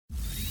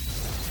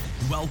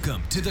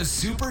Welcome to the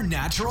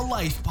Supernatural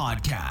Life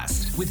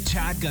Podcast with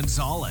Chad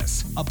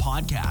Gonzalez, a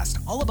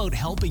podcast all about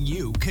helping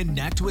you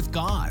connect with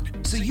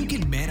God so you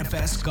can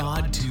manifest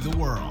God to the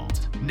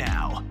world.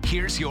 Now,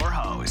 here's your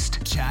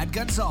host, Chad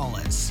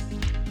Gonzalez.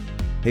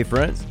 Hey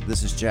friends,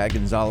 this is Chad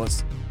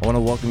Gonzalez. I want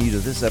to welcome you to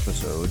this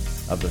episode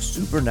of the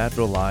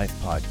Supernatural Life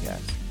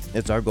Podcast.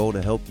 It's our goal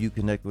to help you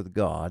connect with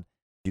God.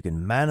 You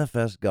can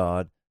manifest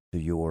God to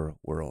your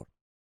world.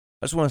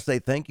 I just want to say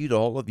thank you to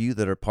all of you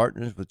that are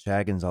partners with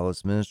Chad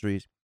Gonzalez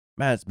Ministries.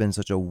 Man, it's been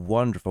such a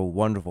wonderful,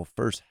 wonderful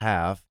first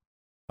half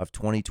of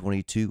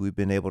 2022. We've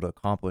been able to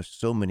accomplish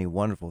so many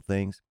wonderful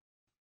things.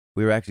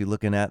 We were actually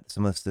looking at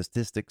some of the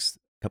statistics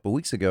a couple of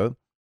weeks ago,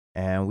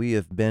 and we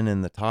have been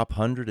in the top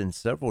 100 in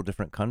several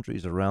different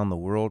countries around the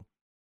world.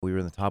 We were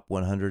in the top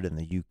 100 in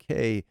the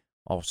UK,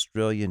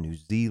 Australia, New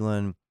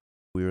Zealand.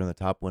 We were in the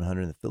top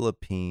 100 in the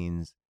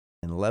Philippines,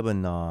 in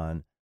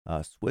Lebanon,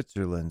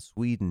 Switzerland,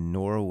 Sweden,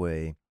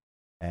 Norway,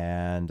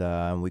 and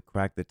we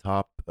cracked the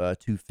top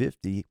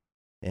 250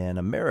 in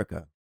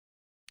America.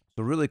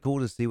 So really cool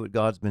to see what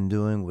God's been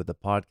doing with the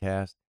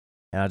podcast.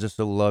 And I just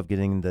so love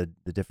getting the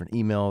different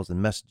emails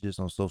and messages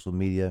on social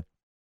media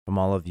from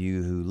all of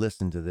you who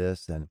listen to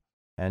this.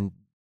 And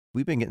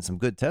we've been getting some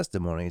good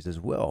testimonies as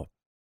well.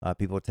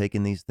 People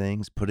taking these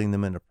things, putting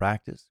them into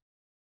practice,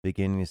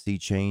 beginning to see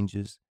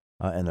changes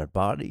in their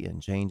body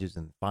and changes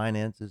in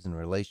finances and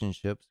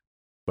relationships,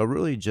 but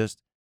really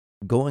just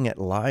going at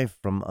life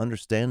from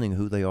understanding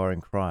who they are in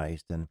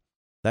Christ. And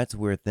that's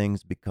where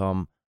things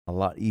become a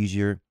lot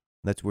easier.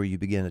 That's where you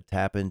begin to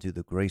tap into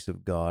the grace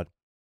of God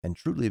and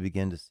truly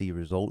begin to see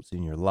results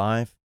in your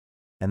life.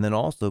 And then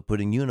also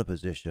putting you in a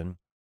position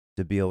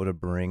to be able to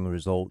bring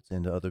results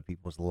into other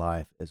people's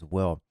life as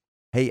well.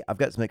 Hey, I've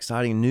got some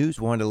exciting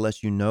news. Wanted to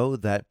let you know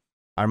that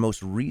our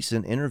most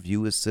recent interview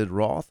with Sid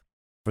Roth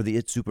for the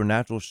It's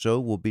Supernatural show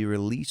will be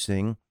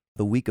releasing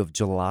the week of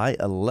July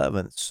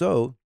 11th.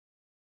 So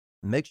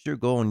make sure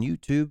go on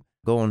YouTube,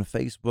 go on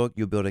Facebook.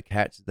 You'll be able to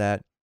catch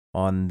that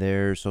on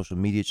their social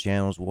media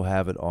channels. We'll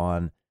have it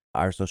on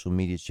our social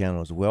media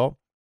channel as well,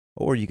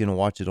 or you can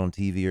watch it on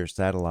TV or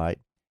satellite.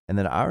 And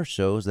then our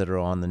shows that are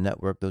on the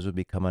network, those will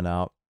be coming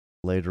out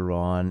later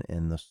on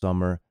in the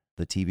summer.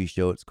 The TV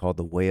show, it's called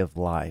The Way of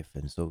Life.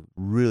 And so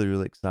really,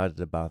 really excited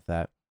about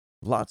that.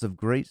 Lots of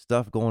great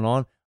stuff going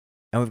on.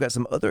 And we've got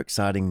some other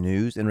exciting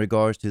news in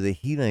regards to the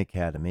Healing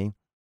Academy.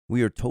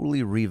 We are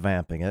totally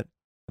revamping it.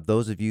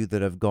 Those of you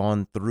that have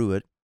gone through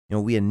it,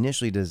 we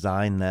initially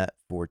designed that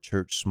for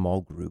church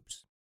small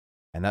groups,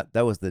 and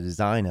that was the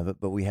design of it.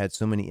 But we had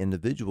so many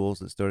individuals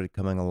that started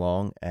coming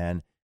along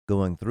and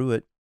going through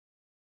it.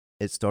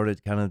 It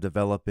started kind of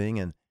developing,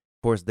 and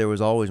of course, there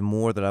was always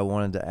more that I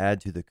wanted to add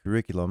to the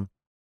curriculum.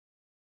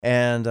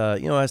 And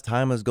as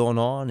time has gone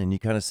on, and you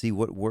kind of see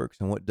what works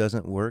and what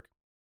doesn't work,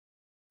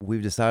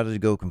 we've decided to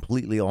go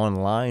completely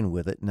online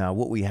with it. Now,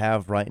 what we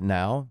have right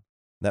now,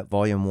 that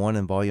Volume 1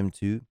 and Volume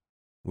 2.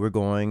 We're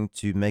going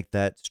to make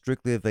that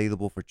strictly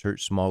available for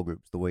church small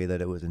groups the way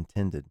that it was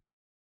intended.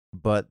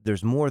 But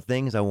there's more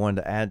things I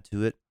wanted to add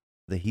to it,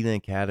 the Healing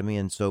Academy.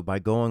 And so by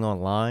going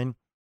online,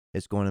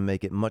 it's going to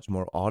make it much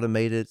more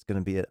automated. It's going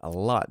to be a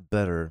lot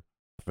better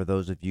for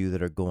those of you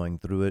that are going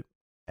through it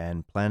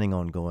and planning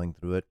on going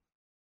through it.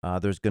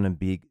 There's going to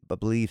be, I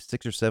believe,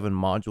 6 or 7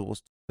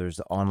 modules. There's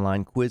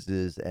online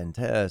quizzes and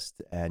tests,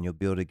 and you'll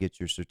be able to get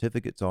your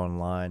certificates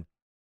online.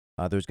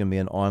 There's going to be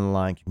an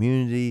online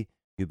community.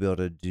 You'll be able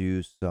to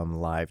do some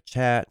live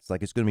chats.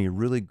 It's going to be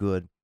really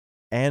good.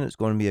 And it's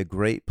going to be a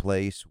great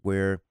place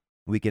where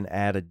we can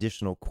add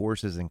additional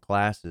courses and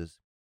classes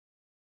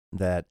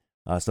that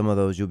some of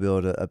those you'll be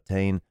able to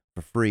obtain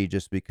for free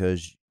just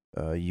because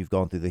you've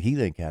gone through the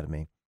Healing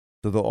Academy.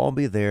 So they'll all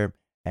be there.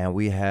 And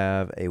we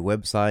have a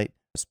website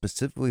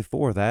specifically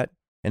for that.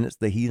 And it's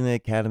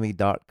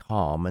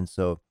thehealingacademy.com. And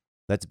so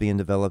that's being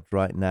developed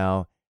right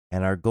now.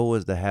 And our goal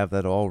is to have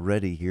that all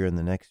ready here in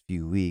the next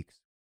few weeks.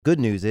 Good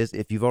news is,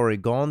 if you've already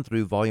gone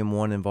through Volume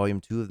 1 and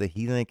Volume 2 of the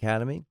Healing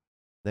Academy,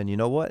 then you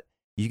know what?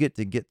 You get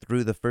to get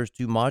through the first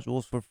 2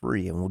 modules for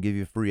free, and we'll give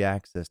you free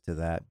access to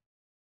that.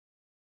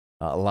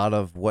 A lot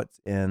of what's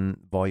in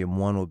Volume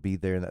 1 will be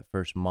there in that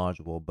first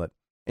module. But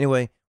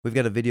anyway, we've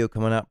got a video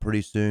coming out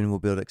pretty soon. We'll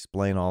be able to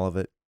explain all of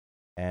it,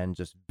 and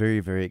just very,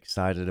 very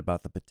excited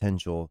about the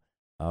potential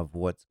of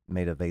what's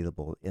made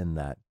available in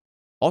that.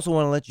 Also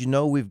want to let you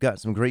know we've got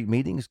some great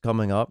meetings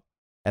coming up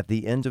at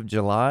the end of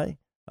July.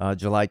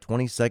 July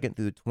 22nd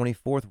through the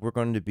 24th, we're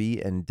going to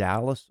be in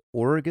Dallas,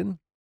 Oregon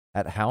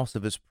at House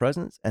of His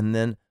Presence. And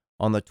then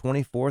on the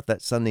 24th,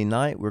 that Sunday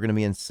night, we're going to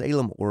be in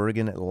Salem,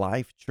 Oregon at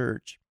Life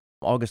Church.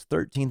 August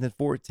 13th and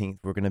 14th,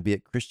 we're going to be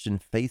at Christian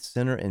Faith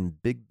Center in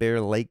Big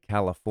Bear Lake,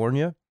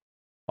 California.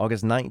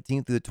 August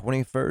 19th through the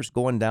 21st,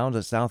 going down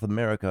to South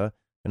America,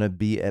 going to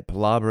be at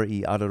Palabra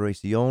y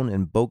Adoracion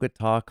in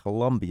Bogota,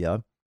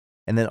 Colombia.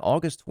 And then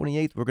August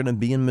 28th, we're going to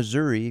be in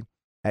Missouri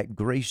at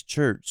Grace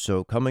Church.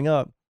 So coming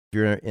up, if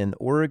you're in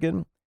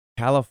Oregon,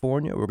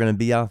 California, we're going to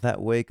be out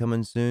that way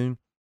coming soon.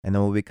 And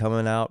then we'll be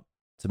coming out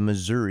to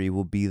Missouri.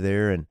 We'll be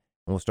there, and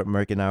we'll start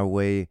making our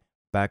way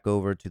back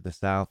over to the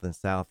south and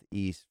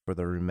southeast for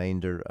the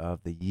remainder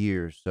of the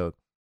year. So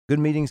good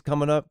meetings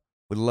coming up.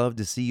 Would love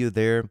to see you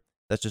there.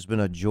 That's just been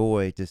a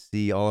joy to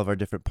see all of our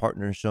different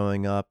partners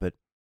showing up at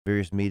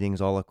various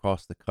meetings all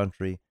across the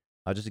country.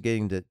 Just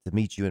getting to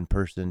meet you in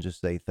person,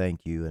 just say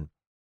thank you.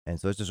 And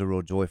so it's just a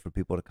real joy for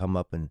people to come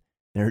up and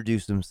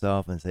introduce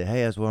themselves and say,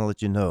 hey, I just want to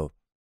let you know,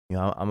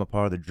 I'm a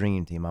part of the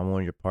dream team. I'm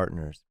one of your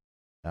partners.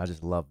 And I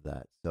just love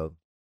that. So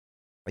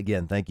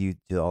again, thank you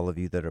to all of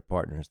you that are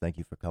partners. Thank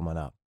you for coming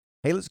up.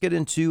 Hey, let's get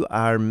into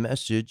our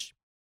message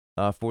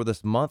for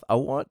this month. I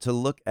want to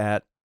look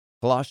at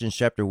Colossians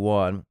chapter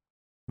 1,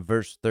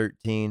 verse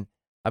 13.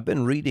 I've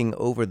been reading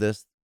over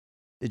this.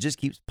 It just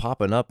keeps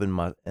popping up in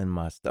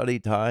my study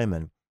time,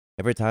 and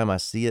every time I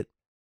see it,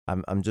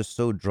 I'm just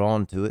so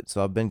drawn to it.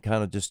 So I've been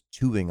kind of just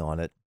chewing on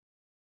it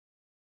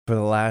for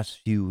the last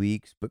few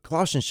weeks. But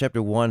Colossians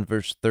chapter 1,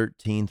 verse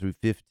 13 through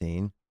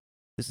 15,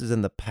 this is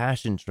in the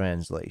Passion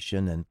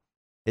Translation, and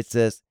it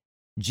says,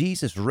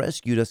 Jesus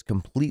rescued us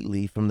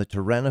completely from the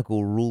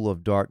tyrannical rule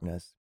of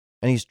darkness,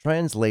 and he's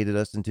translated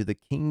us into the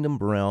kingdom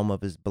realm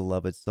of his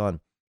beloved Son.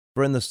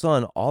 For in the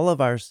Son, all of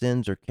our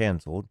sins are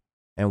canceled,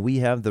 and we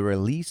have the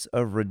release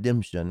of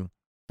redemption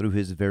through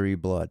his very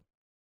blood.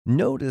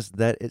 Notice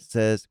that it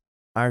says,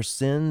 our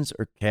sins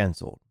are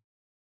canceled.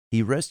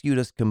 He rescued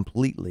us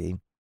completely,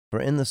 for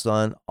in the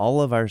Son,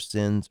 all of our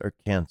sins are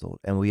canceled,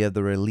 and we have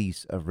the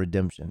release of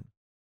redemption.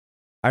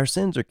 Our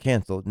sins are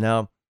canceled.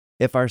 Now,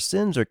 if our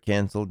sins are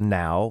canceled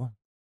now,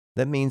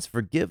 that means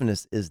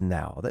forgiveness is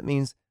now. That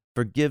means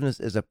forgiveness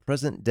is a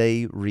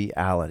present-day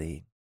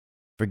reality.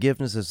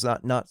 Forgiveness is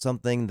not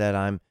something that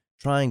I'm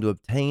trying to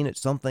obtain.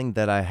 It's something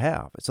that I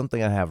have. It's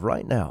something I have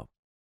right now.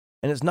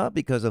 And it's not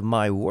because of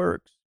my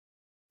works.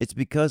 It's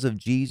because of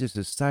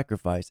Jesus'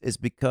 sacrifice. It's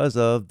because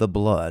of the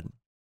blood.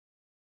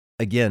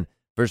 Again,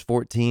 verse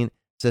 14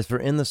 says, for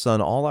in the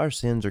Son all our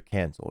sins are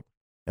canceled,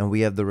 and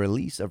we have the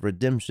release of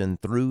redemption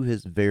through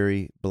his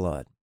very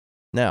blood.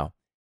 Now,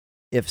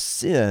 if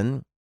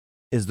sin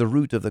is the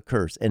root of the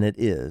curse, and it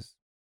is,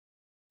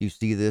 you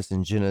see this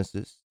in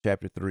Genesis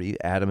chapter 3,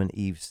 Adam and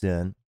Eve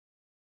sin,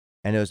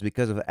 and it was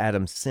because of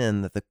Adam's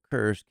sin that the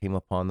curse came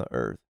upon the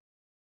earth.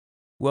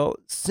 Well,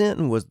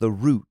 sin was the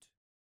root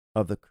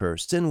of the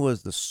curse. Sin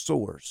was the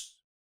source.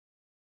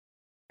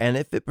 And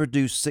if it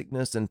produced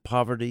sickness and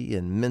poverty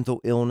and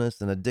mental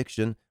illness and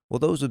addiction, well,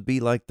 those would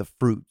be like the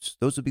fruits.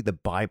 Those would be the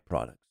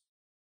byproducts.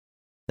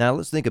 Now,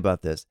 let's think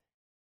about this.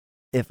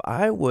 If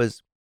I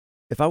was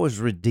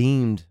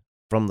redeemed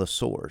from the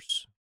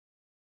source,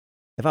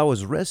 if I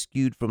was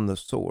rescued from the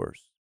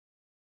source,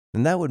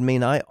 then that would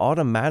mean I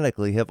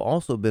automatically have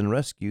also been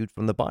rescued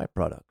from the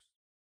byproducts.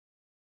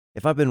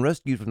 If I've been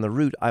rescued from the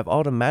root, I've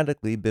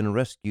automatically been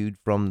rescued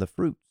from the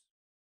fruits.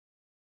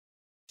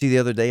 See, the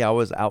other day I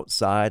was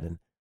outside and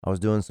I was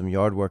doing some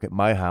yard work at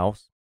my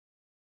house,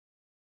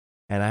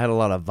 and I had a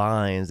lot of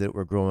vines that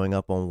were growing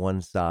up on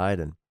one side,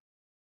 and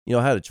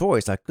I had a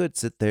choice. I could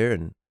sit there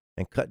and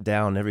cut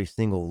down every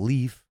single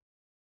leaf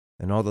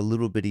and all the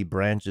little bitty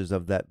branches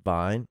of that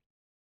vine,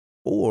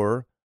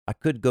 or I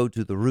could go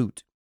to the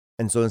root.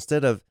 And so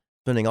instead of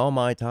spending all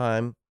my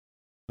time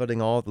cutting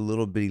all the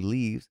little bitty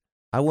leaves,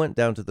 I went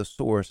down to the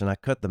source and I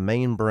cut the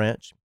main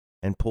branch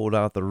and pulled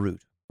out the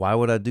root. Why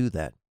would I do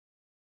that?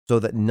 So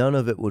that none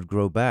of it would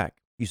grow back.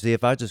 You see,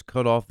 if I just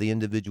cut off the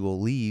individual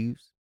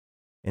leaves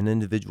and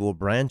individual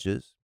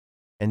branches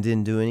and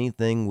didn't do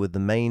anything with the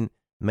main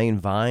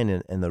vine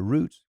and the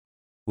roots,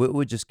 it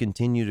would just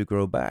continue to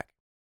grow back.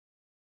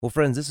 Well,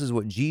 friends, this is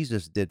what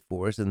Jesus did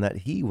for us, in that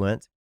he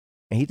went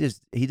and he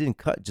didn't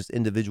cut just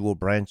individual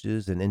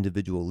branches and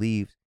individual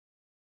leaves.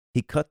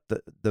 He cut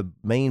the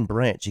main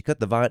branch, he cut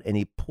the vine, and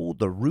he pulled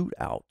the root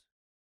out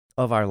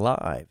of our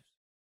lives.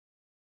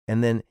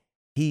 And then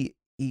he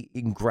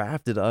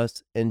engrafted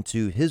us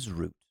into his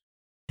root,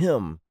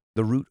 him,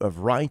 the root of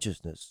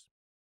righteousness,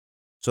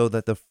 so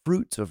that the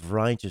fruits of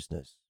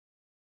righteousness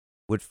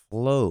would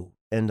flow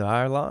into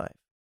our life.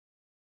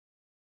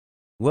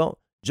 Well,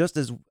 just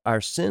as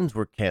our sins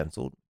were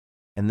canceled,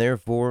 and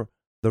therefore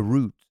the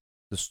root,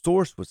 the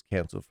source, was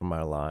canceled from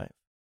our life,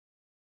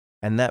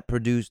 and that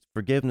produced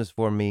forgiveness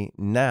for me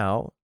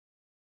now,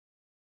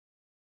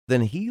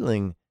 then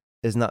healing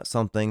is not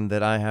something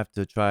that I have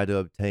to try to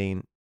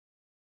obtain.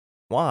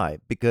 Why?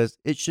 Because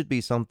it should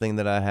be something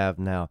that I have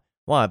now.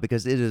 Why?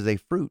 Because it is a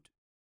fruit.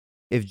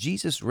 If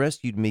Jesus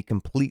rescued me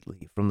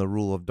completely from the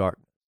rule of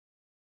darkness,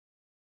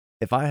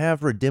 if I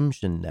have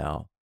redemption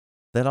now,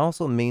 that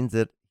also means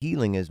that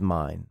healing is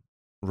mine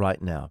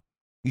right now.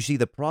 You see,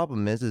 the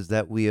problem is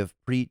that we have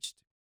preached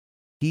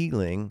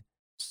healing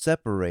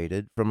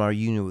separated from our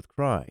union with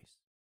Christ.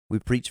 We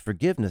preach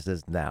forgiveness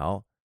as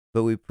now,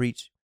 but we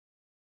preach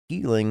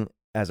healing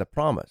as a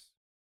promise.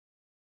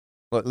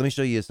 Well, let me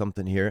show you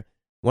something here.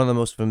 One of the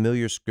most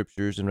familiar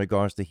scriptures in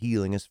regards to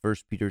healing is 1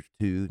 Peter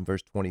 2,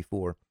 verse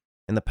 24.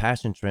 In the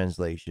Passion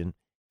Translation,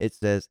 it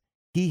says,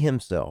 he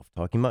himself,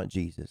 talking about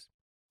Jesus,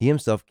 he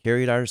himself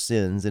carried our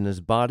sins in his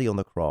body on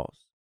the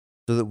cross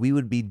so that we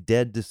would be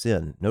dead to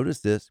sin. Notice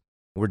this,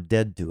 we're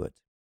dead to it.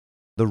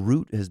 The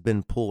root has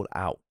been pulled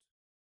out.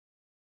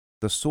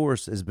 The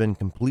source has been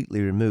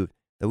completely removed,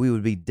 that we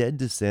would be dead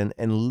to sin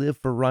and live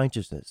for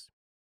righteousness.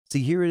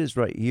 See, here it is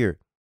right here,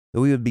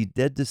 that we would be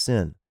dead to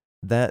sin,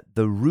 that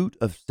the root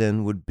of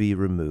sin would be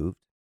removed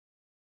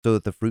so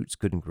that the fruits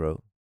couldn't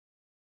grow,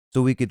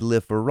 so we could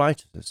live for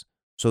righteousness,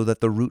 so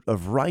that the root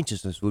of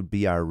righteousness would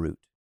be our root,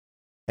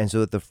 and so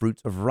that the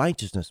fruits of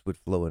righteousness would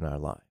flow in our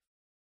life.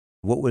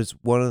 What was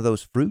one of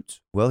those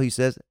fruits? Well, he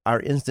says our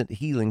instant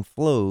healing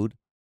flowed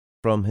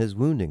from his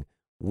wounding.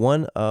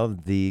 One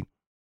of the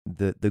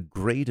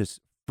greatest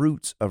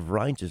fruits of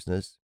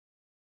righteousness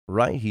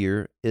right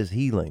here is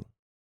healing.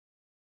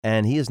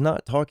 And he is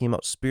not talking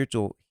about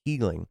spiritual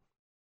healing.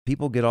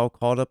 People get all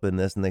caught up in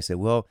this and they say,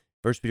 well,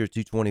 1 Peter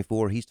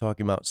 2:24, he's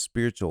talking about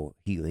spiritual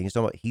healing. He's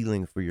talking about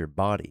healing for your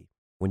body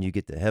when you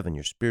get to heaven,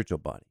 your spiritual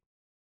body.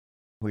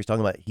 Where he's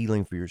talking about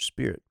healing for your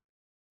spirit.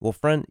 Well,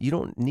 friend, you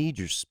don't need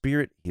your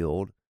spirit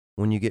healed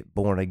when you get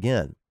born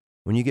again.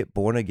 When you get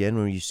born again,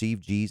 when you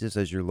receive Jesus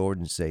as your Lord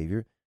and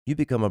Savior, you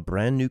become a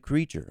brand new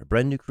creature, a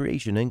brand new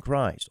creation in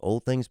Christ.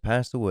 Old things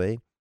pass away,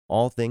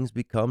 all things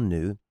become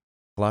new.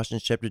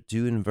 Colossians chapter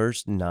 2 and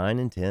verse 9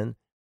 and 10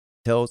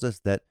 tells us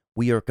that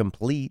we are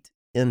complete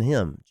in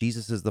him.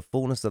 Jesus is the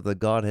fullness of the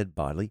Godhead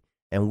bodily,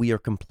 and we are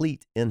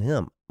complete in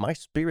him. My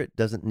spirit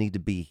doesn't need to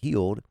be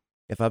healed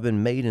if I've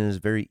been made in his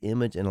very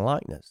image and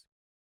likeness.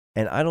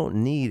 And I don't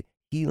need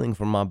healing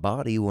from my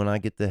body when I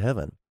get to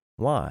heaven.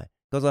 Why?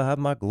 Because I have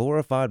my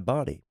glorified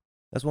body.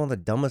 That's one of the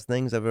dumbest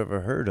things I've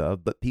ever heard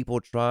of, but people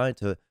try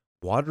to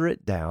water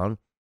it down,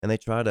 and they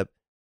try to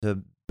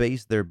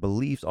base their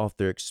beliefs off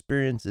their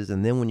experiences.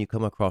 And then when you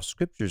come across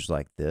scriptures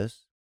like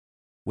this,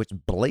 which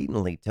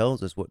blatantly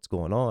tells us what's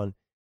going on,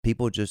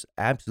 people just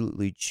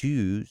absolutely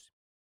choose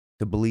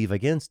to believe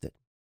against it.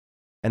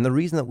 And the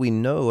reason that we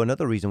know,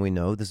 another reason we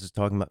know this is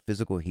talking about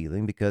physical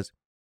healing, because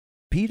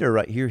Peter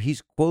right here,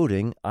 he's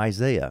quoting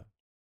Isaiah.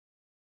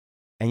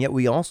 And yet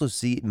we also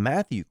see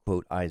Matthew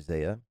quote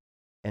Isaiah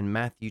in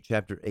Matthew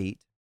chapter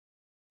 8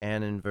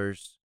 and in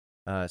verse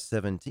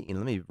 17.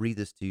 Let me read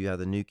this to you out of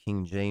the New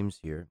King James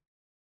here.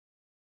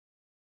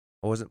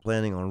 I wasn't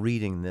planning on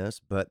reading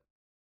this, but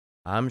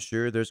I'm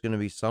sure there's going to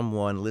be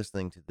someone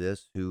listening to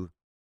this who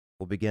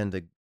will begin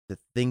to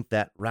think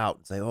that route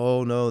and say,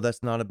 oh, no,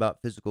 that's not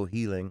about physical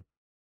healing.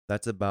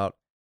 That's about,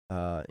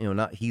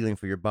 not healing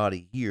for your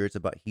body here. It's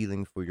about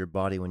healing for your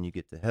body when you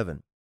get to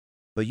heaven.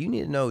 But you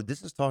need to know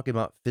this is talking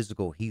about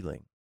physical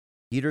healing.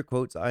 Peter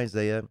quotes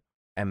Isaiah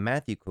and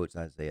Matthew quotes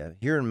Isaiah.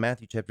 Here in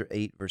Matthew chapter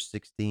 8, verse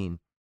 16, it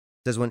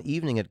says, when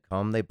evening had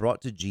come, they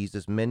brought to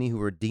Jesus many who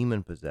were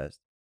demon-possessed,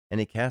 and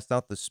he cast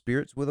out the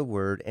spirits with a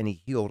word, and he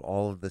healed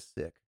all of the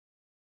sick.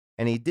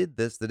 And he did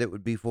this that it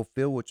would be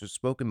fulfilled which was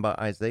spoken by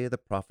Isaiah the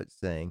prophet,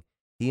 saying,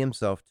 he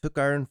himself took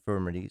our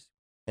infirmities,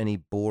 and he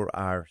bore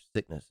our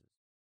sicknesses.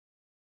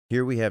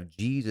 Here we have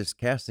Jesus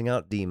casting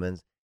out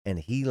demons and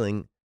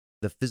healing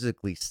the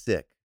physically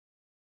sick.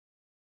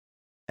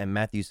 And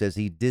Matthew says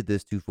he did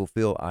this to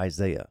fulfill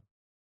Isaiah.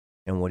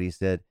 And what he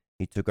said,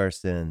 he took our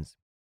sins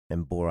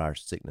and bore our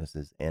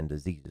sicknesses and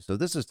diseases. So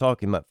this is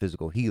talking about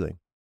physical healing.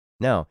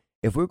 Now,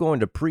 if we're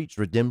going to preach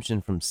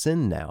redemption from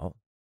sin now,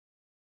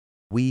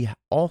 we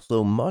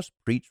also must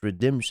preach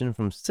redemption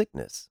from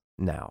sickness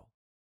now.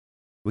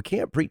 We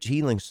can't preach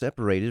healing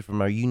separated from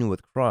our union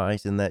with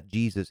Christ and that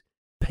Jesus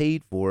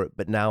paid for it,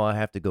 but now I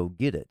have to go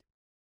get it.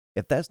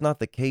 If that's not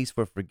the case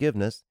for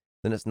forgiveness,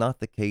 then it's not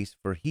the case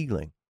for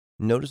healing.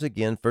 Notice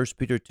again, 1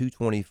 Peter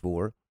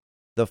 2:24,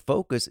 the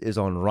focus is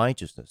on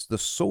righteousness. The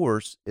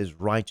source is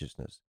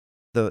righteousness.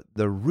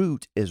 The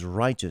root is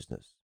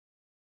righteousness.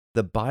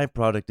 The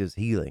byproduct is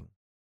healing.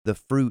 The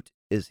fruit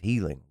is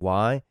healing.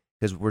 Why?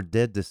 Because we're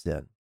dead to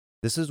sin.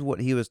 This is what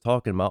he was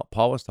talking about.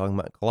 Paul was talking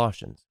about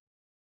Colossians.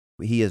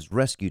 He has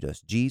rescued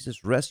us.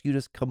 Jesus rescued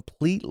us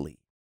completely.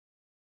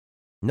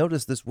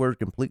 Notice this word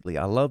completely.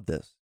 I love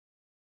this.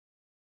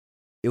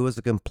 It was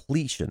a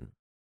completion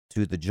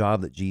to the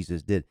job that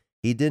Jesus did.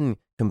 He didn't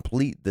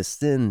complete the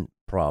sin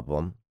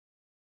problem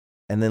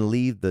and then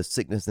leave the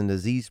sickness and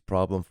disease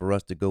problem for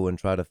us to go and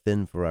try to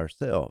fend for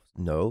ourselves.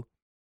 No.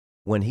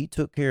 When he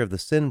took care of the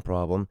sin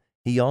problem,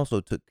 he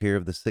also took care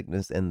of the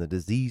sickness and the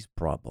disease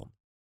problem.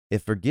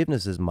 If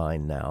forgiveness is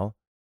mine now,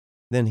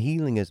 then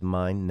healing is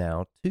mine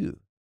now too.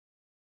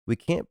 We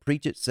can't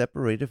preach it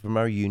separated from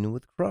our union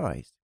with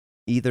Christ.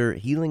 Either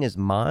healing is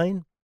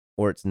mine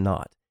or it's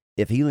not.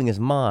 If healing is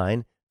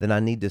mine, then I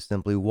need to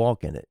simply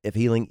walk in it. If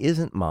healing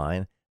isn't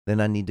mine,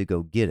 then I need to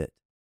go get it.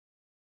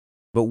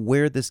 But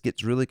where this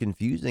gets really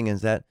confusing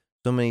is that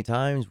so many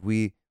times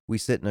we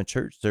sit in a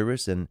church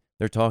service and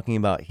they're talking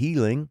about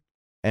healing,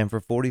 and for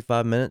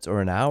 45 minutes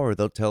or an hour,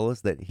 they'll tell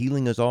us that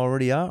healing is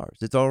already ours.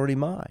 It's already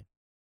mine.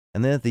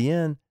 And then at the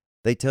end,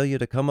 they tell you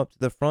to come up to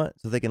the front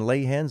so they can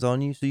lay hands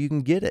on you so you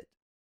can get it.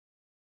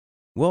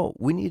 Well,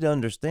 we need to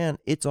understand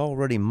it's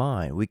already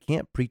mine. We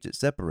can't preach it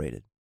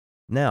separated.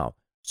 Now,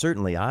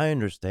 certainly I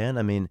understand.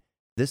 I mean,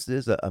 this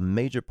is a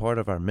major part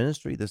of our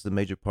ministry. This is a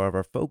major part of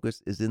our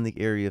focus is in the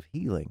area of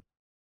healing.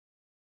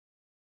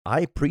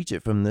 I preach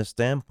it from this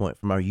standpoint,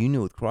 from our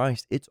union with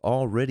Christ. It's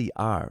already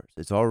ours.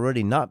 It's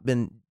already not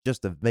been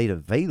just made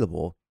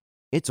available.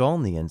 It's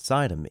on the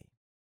inside of me.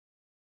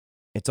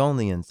 It's on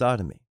the inside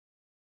of me.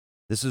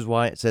 This is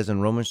why it says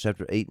in Romans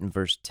chapter 8 and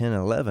verse 10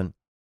 and 11, it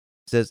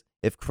says,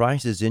 if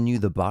Christ is in you,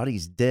 the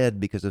body's dead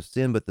because of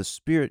sin, but the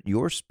spirit,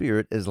 your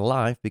spirit, is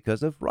life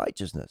because of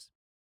righteousness.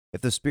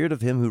 If the spirit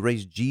of him who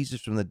raised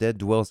Jesus from the dead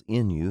dwells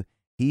in you,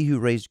 he who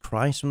raised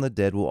Christ from the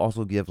dead will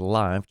also give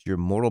life to your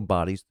mortal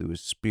bodies through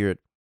his spirit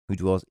who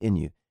dwells in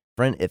you.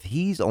 Friend, if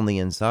he's on the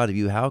inside of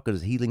you, how could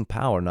his healing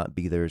power not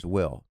be there as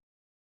well?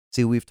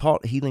 See, we've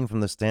taught healing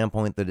from the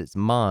standpoint that it's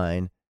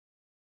mine,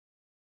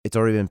 it's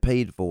already been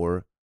paid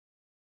for,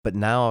 but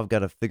now I've got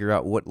to figure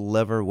out what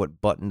lever,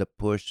 what button to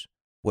push,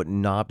 what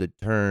knob to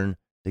turn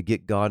to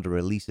get God to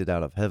release it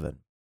out of heaven.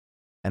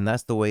 And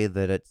that's the way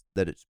that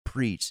it's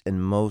preached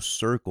in most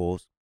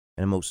circles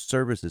and most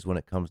services when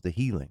it comes to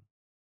healing.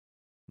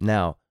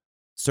 Now,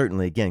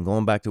 certainly, again,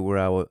 going back to where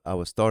I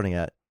was starting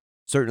at,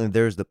 certainly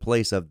there's the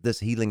place of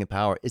this healing and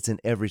power. It's in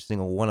every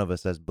single one of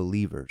us as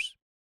believers.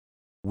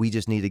 We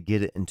just need to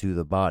get it into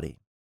the body.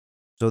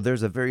 So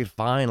there's a very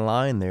fine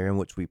line there in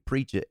which we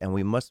preach it, and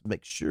we must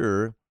make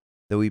sure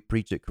that we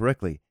preach it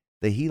correctly.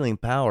 The healing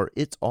power,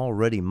 it's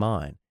already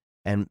mine.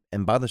 And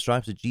by the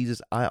stripes of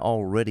Jesus, I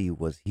already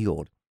was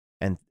healed.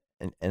 And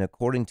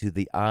according to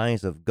the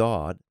eyes of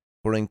God,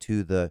 according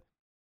to the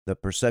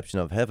perception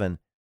of heaven,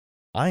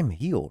 I'm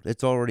healed.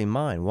 It's already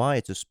mine. Why?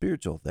 It's a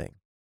spiritual thing.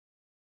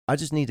 I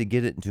just need to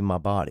get it into my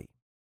body.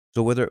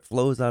 So whether it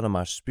flows out of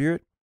my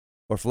spirit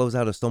or flows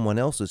out of someone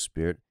else's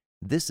spirit,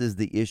 this is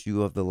the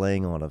issue of the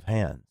laying on of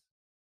hands.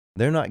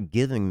 They're not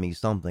giving me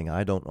something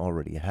I don't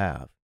already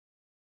have.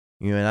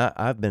 And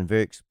I've been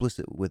very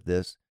explicit with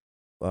this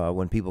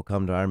when people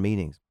come to our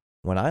meetings.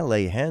 When I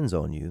lay hands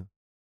on you,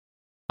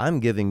 I'm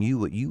giving you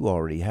what you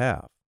already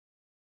have.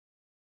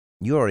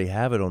 You already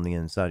have it on the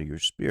inside of your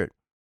spirit.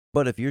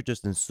 But if you're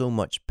just in so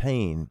much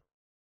pain,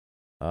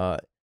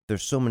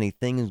 there's so many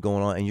things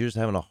going on, and you're just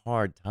having a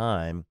hard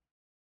time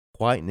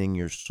quietening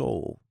your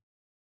soul,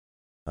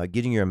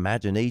 getting your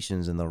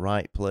imaginations in the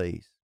right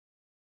place.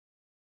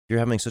 If you're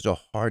having such a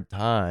hard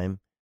time,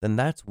 then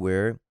that's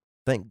where,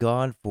 thank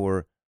God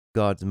for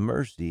God's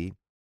mercy,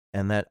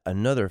 and that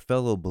another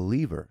fellow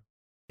believer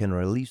can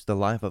release the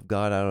life of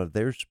God out of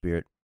their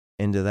spirit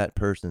into that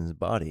person's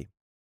body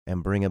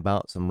and bring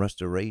about some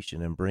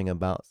restoration and bring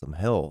about some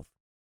health.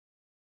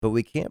 But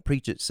we can't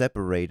preach it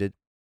separated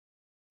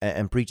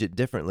and preach it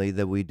differently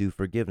than we do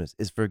forgiveness.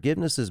 If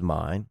forgiveness is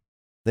mine,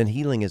 then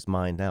healing is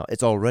mine now.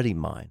 It's already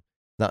mine.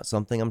 Not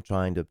something I'm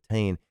trying to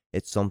obtain.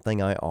 It's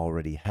something I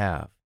already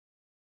have.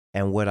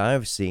 And what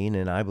I've seen,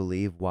 and I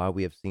believe why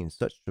we have seen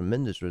such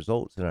tremendous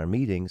results in our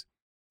meetings,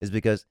 is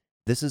because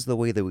this is the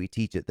way that we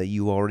teach it, that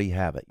you already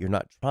have it. You're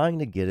not trying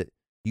to get it.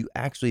 You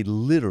actually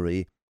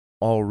literally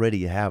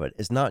already have it.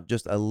 It's not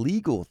just a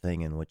legal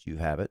thing in which you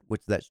have it,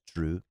 which that's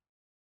true,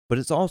 but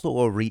it's also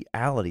a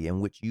reality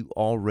in which you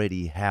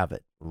already have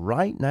it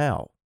right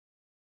now.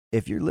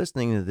 If you're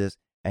listening to this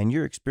and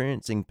you're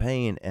experiencing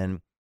pain and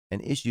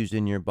issues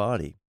in your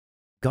body,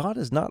 God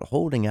is not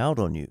holding out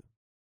on you.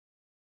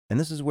 And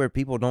this is where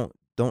people don't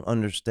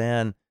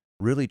understand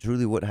really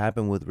truly what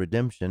happened with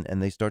redemption,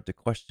 and they start to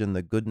question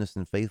the goodness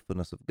and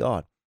faithfulness of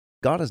God.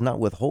 God is not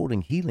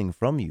withholding healing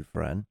from you,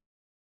 friend.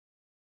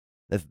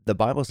 The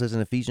Bible says in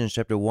Ephesians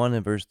chapter 1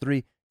 and verse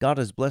 3, God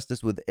has blessed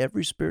us with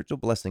every spiritual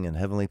blessing in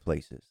heavenly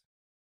places.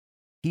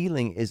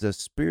 Healing is a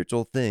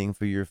spiritual thing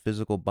for your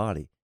physical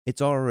body.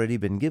 It's already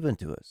been given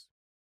to us.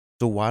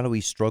 So why do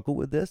we struggle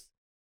with this?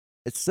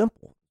 It's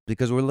simple,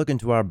 because we're looking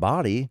to our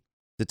body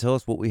to tell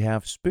us what we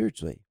have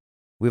spiritually.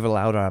 We've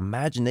allowed our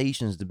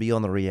imaginations to be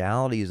on the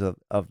realities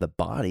of the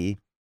body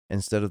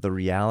instead of the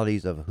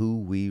realities of who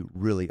we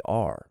really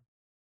are.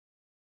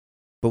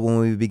 But when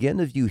we begin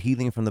to view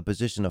healing from the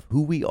position of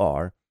who we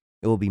are,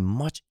 it will be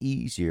much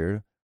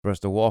easier for us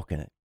to walk in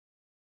it.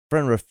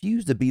 Friend,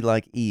 refuse to be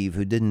like Eve,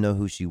 who didn't know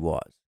who she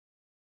was,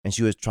 and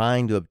she was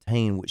trying to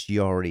obtain what she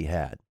already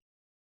had.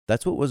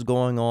 That's what was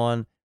going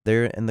on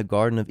there in the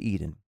Garden of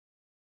Eden.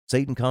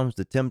 Satan comes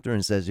to tempt her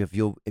and says, if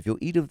you'll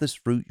eat of this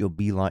fruit, you'll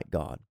be like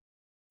God.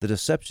 The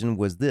deception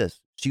was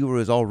this: she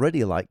was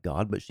already like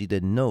God, but she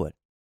didn't know it.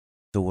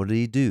 So what did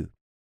he do?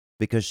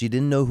 Because she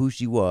didn't know who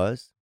she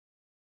was,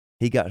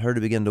 he got her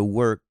to begin to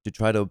work to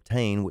try to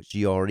obtain what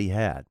she already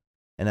had.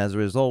 And as a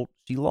result,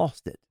 she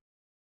lost it.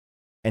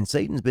 And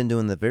Satan's been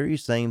doing the very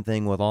same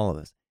thing with all of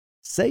us.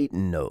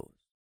 Satan knows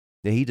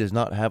that he does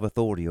not have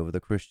authority over the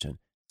Christian.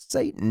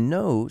 Satan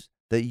knows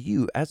that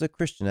you, as a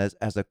Christian,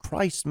 as a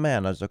Christ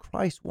man, as a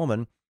Christ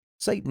woman,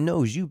 Satan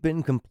knows you've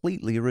been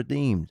completely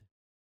redeemed.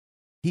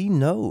 He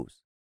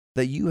knows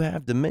that you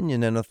have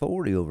dominion and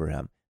authority over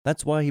him.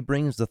 That's why he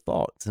brings the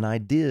thoughts and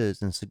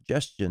ideas and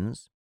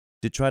suggestions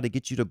to try to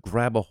get you to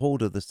grab a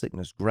hold of the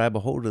sickness, grab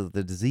a hold of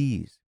the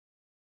disease.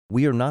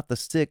 We are not the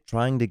sick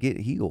trying to get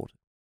healed.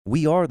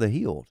 We are the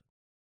healed.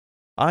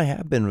 I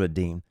have been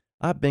redeemed.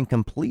 I've been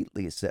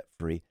completely set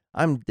free.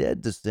 I'm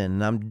dead to sin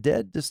and I'm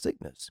dead to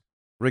sickness.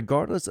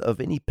 Regardless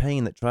of any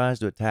pain that tries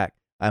to attack,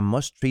 I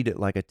must treat it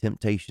like a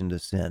temptation to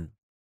sin.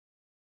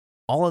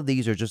 All of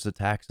these are just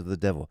attacks of the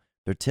devil.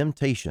 They're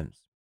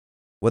temptations.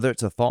 Whether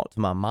it's a thought to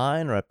my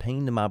mind or a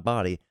pain to my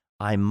body,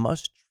 I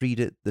must treat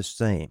it the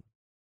same.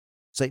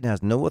 Satan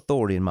has no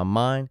authority in my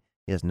mind.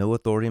 He has no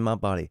authority in my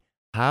body.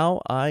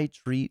 How I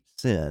treat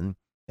sin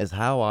is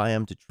how I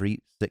am to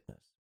treat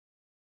sickness.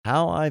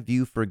 How I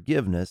view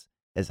forgiveness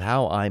is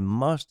how I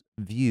must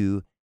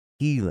view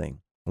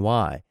healing.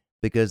 Why?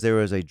 Because there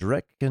is a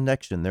direct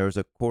connection. There is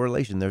a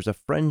correlation. There's a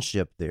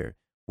friendship there.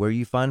 Where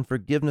you find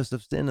forgiveness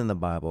of sin in the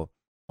Bible,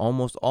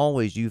 almost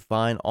always you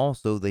find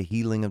also the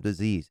healing of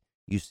disease.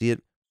 You see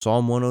it,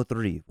 Psalm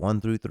 103,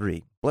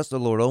 1-3. Bless the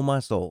Lord, O my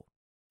soul.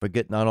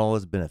 Forget not all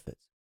his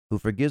benefits, who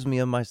forgives me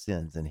of my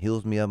sins and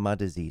heals me of my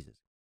diseases.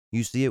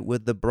 You see it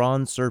with the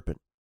bronze serpent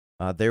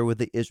there with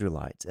the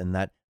Israelites, and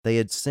that they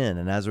had sinned.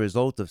 And as a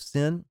result of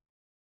sin,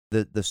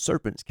 the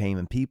serpents came,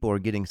 and people are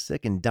getting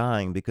sick and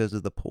dying because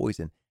of the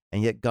poison.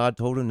 And yet God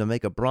told him to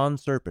make a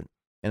bronze serpent.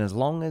 And as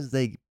long as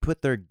they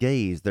put their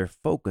gaze, their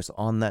focus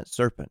on that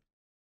serpent,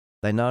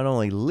 they not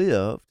only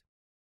lived,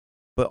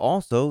 but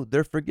also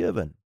they're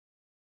forgiven.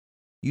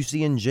 You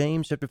see in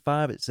James chapter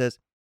 5, it says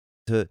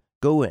to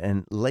go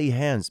and lay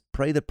hands,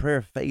 pray the prayer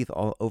of faith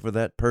all over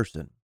that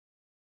person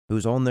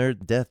who's on their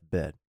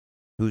deathbed,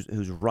 who's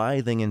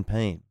writhing in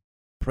pain.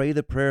 Pray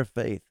the prayer of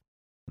faith,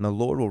 and the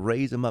Lord will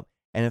raise them up.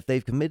 And if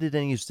they've committed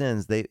any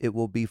sins, it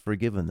will be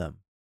forgiven them.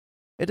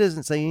 It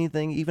doesn't say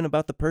anything even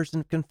about the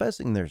person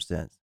confessing their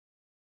sins.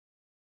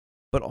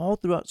 But all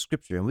throughout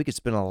Scripture, and we could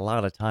spend a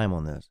lot of time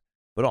on this,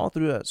 but all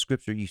throughout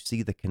Scripture, you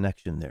see the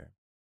connection there.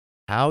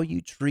 How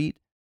you treat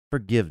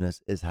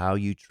forgiveness is how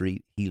you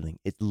treat healing.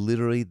 It's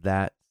literally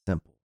that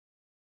simple.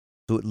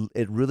 So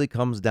it really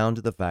comes down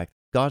to the fact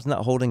God's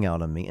not holding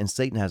out on me, and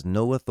Satan has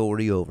no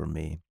authority over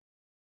me.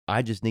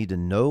 I just need to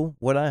know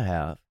what I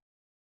have.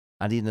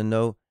 I need to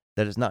know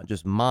that it's not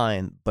just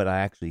mine, but I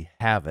actually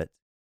have it.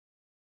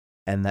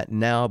 And that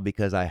now,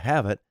 because I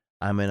have it,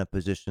 I'm in a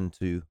position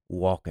to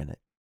walk in it.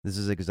 This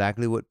is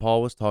exactly what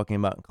Paul was talking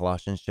about in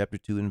Colossians chapter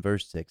 2 and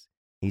verse 6.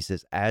 He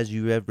says, as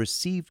you have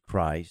received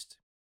Christ,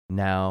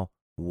 now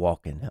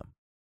walk in him.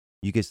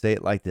 You could say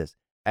it like this.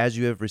 As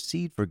you have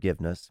received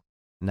forgiveness,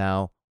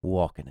 now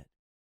walk in it.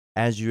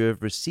 As you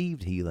have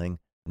received healing,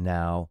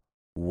 now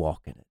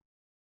walk in it.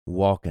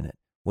 Walk in it.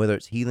 Whether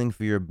it's healing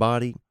for your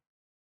body,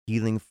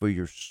 healing for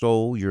your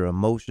soul, your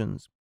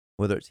emotions,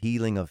 whether it's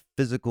healing of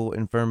physical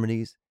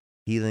infirmities,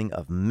 healing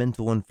of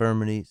mental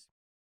infirmities.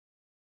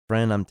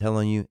 Friend, I'm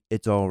telling you,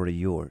 it's already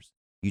yours.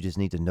 You just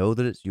need to know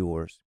that it's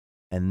yours.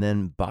 And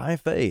then by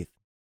faith,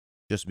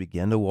 just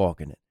begin to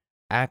walk in it.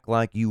 Act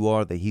like you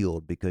are the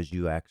healed because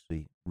you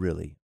actually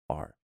really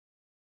are.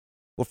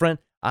 Well, friend,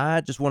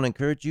 I just want to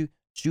encourage you,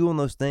 chew on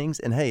those things.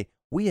 And hey,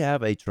 we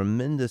have a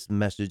tremendous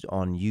message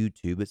on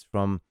YouTube. It's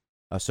from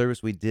a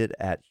service we did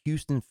at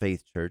Houston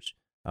Faith Church,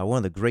 one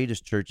of the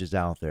greatest churches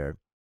out there.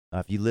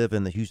 If you live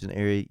in the Houston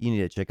area, you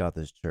need to check out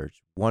this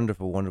church.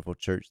 Wonderful, wonderful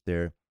church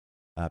there.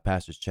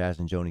 Pastors Chaz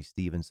and Joni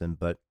Stevenson.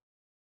 But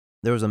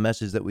there was a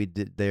message that we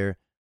did there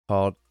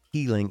called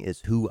Healing is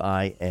Who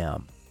I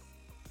Am.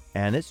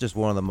 And it's just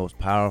one of the most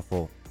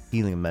powerful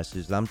healing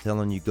messages. I'm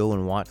telling you, go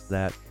and watch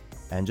that.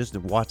 And just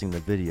watching the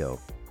video,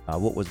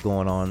 what was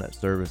going on at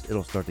service,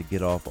 it'll start to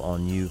get off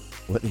on you,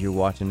 whether you're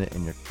watching it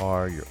in your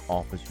car, your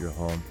office, your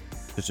home.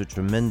 Just a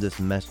tremendous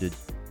message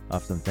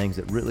of some things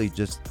that really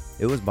just,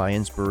 it was by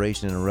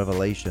inspiration and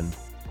revelation.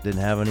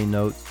 Didn't have any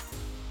notes.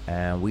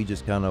 And we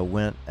just kind of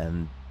went,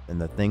 and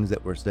the things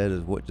that were said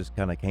is what just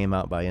kind of came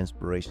out by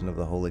inspiration of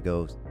the Holy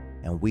Ghost.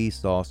 And we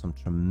saw some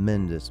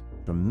tremendous,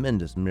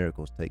 tremendous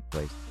miracles take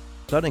place.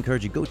 So I'd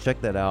encourage you, go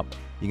check that out.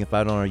 You can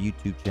find it on our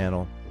YouTube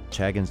channel,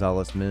 Chad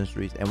Gonzalez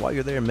Ministries. And while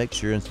you're there, make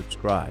sure and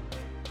subscribe.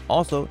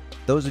 Also,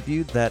 those of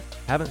you that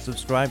haven't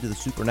subscribed to the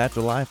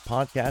Supernatural Life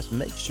podcast,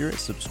 make sure and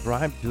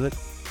subscribe to it.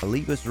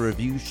 Leave us a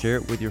review, share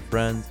it with your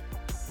friends.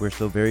 We're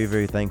so very,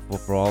 very thankful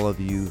for all of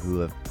you who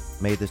have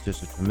made this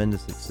just a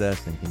tremendous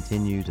success, and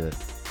continue to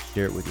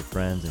share it with your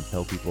friends and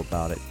tell people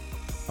about it.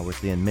 We're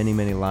seeing many,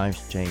 many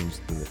lives changed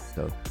through it.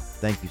 So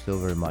thank you so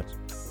very much.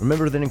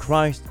 Remember that in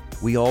Christ,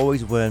 we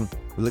always win.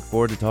 We look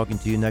forward to talking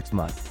to you next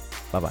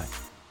month. Bye-bye.